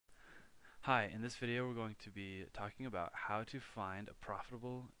Hi, in this video we're going to be talking about how to find a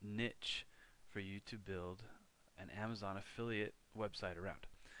profitable niche for you to build an Amazon affiliate website around.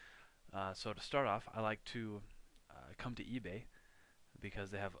 So to start off, I like to come to eBay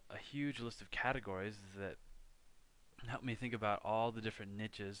because they have a huge list of categories that help me think about all the different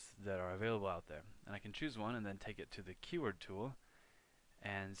niches that are available out there. And I can choose one and then take it to the keyword tool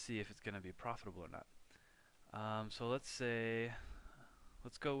and see if it's going to be profitable or not. So let's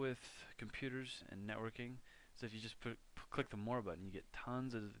go with computers and networking. So if you just click the more button, you get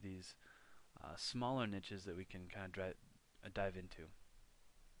tons of these smaller niches that we can kind of dive into.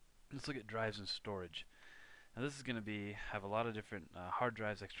 Let's look at drives and storage. Now this is going to have a lot of different hard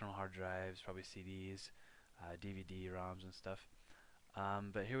drives, external hard drives, probably CDs, DVD, ROMs and stuff.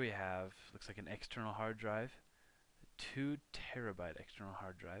 But here we have, looks like an external hard drive, 2 terabyte external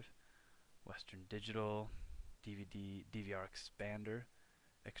hard drive, Western Digital, DVD, DVR expander,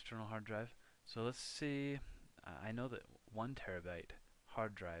 external hard drive. So let's see, I know that 1 terabyte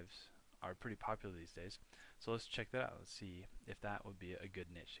hard drives are pretty popular these days. So let's check that out. Let's see if that would be a good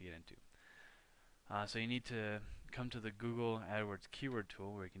niche to get into. So you need to come to the Google AdWords keyword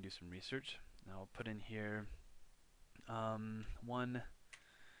tool where you can do some research. Now I'll put in here 1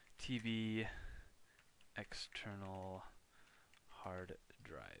 TB external hard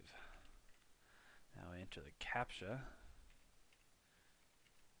drive. Now I enter the CAPTCHA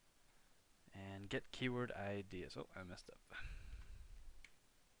and get keyword ideas. Oh, I messed up.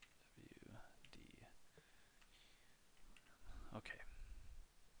 Okay,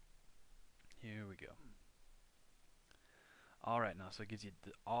 here we go. All right, now so it gives you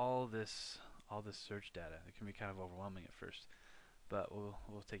all this search data. It can be kind of overwhelming at first, but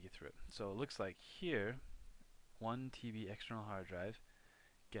we'll take you through it. So it looks like here, 1 TB external hard drive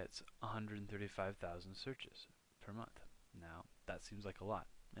gets 135,000 searches per month. Now that seems like a lot,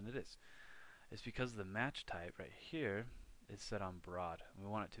 and it is. It's because the match type right here is set on broad. We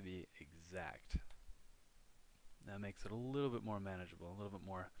want it to be exact. That makes it a little bit more manageable, a little bit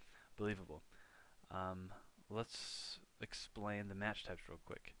more believable. Let's explain the match types real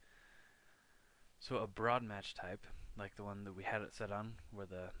quick. So a broad match type, like the one that we had it set on, where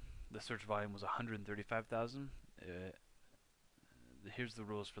the search volume was 135,000. Here's the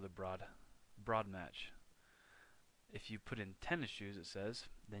rules for the broad match. If you put in tennis shoes, it says,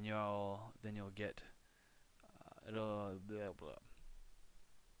 then you'll get it'll blah, blah.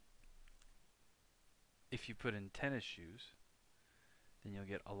 If you put in tennis shoes, then you'll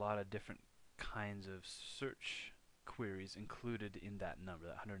get a lot of different kinds of search queries included in that number,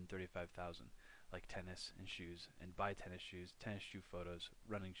 that 135,000, like tennis and shoes, and buy tennis shoes, tennis shoe photos,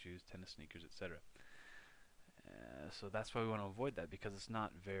 running shoes, tennis sneakers, etc. So that's why we want to avoid that, because it's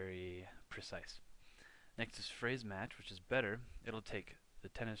not very precise. Next is phrase match, which is better. It'll take the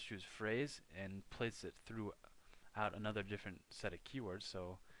tennis shoes phrase and place it throughout another different set of keywords.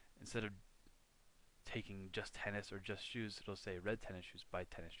 So instead of taking just tennis or just shoes, it'll say red tennis shoes, buy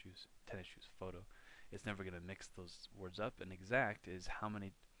tennis shoes photo. It's never going to mix those words up. And exact is how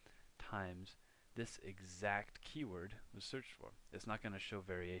many times this exact keyword was searched for. It's not going to show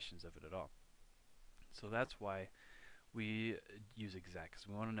variations of it at all. So that's why we use exact, because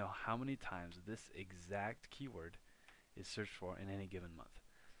we want to know how many times this exact keyword is searched for in any given month.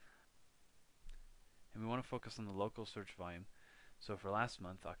 And we want to focus on the local search volume. So for last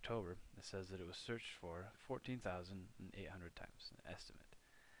month, October, it says that it was searched for 14,800 times, an estimate.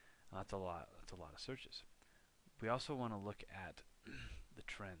 Now that's a lot. That's a lot of searches. We also want to look at the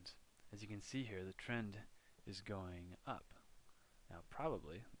trends. As you can see here, the trend is going up. Now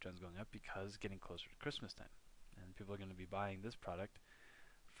probably the trend's going up because getting closer to Christmas time, and people are going to be buying this product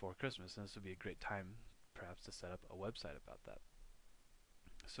for Christmas, and this would be a great time perhaps to set up a website about that.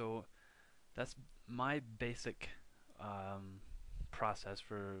 So that's my basic process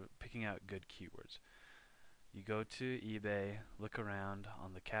for picking out good keywords. You go to eBay, look around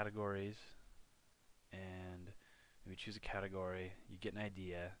on the categories, and maybe choose a category. You get an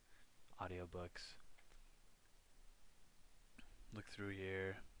idea, audiobooks. Look through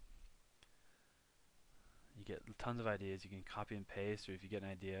here. You get tons of ideas. You can copy and paste, or if you get an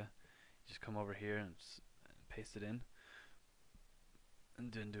idea, you just come over here and paste it in,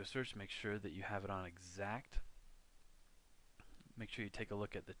 and then do a search. Make sure that you have it on exact. Make sure you take a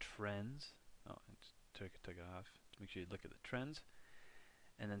look at the trends. Oh, I took it off. Make sure you look at the trends,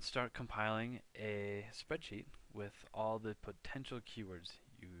 and then start compiling a spreadsheet with all the potential keywords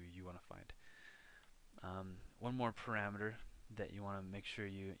you want to find. One more parameter that you want to make sure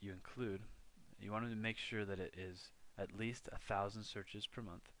you include. You want to make sure that it is at least 1,000 searches per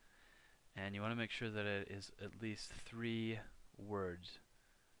month, and you want to make sure that it is at least 3 words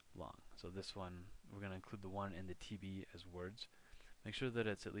long. So this one, we're going to include the one in the TB as words. Make sure that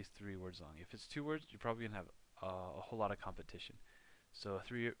it's at least 3 words long. If it's 2 words, you're probably going to have a whole lot of competition. So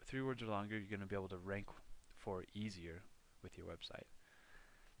three words or longer, you're going to be able to rank for easier with your website.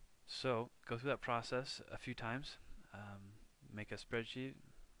 So go through that process a few times. Make a spreadsheet,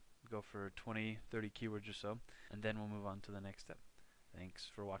 go for 20, 30 keywords or so, and then we'll move on to the next step. Thanks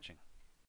for watching.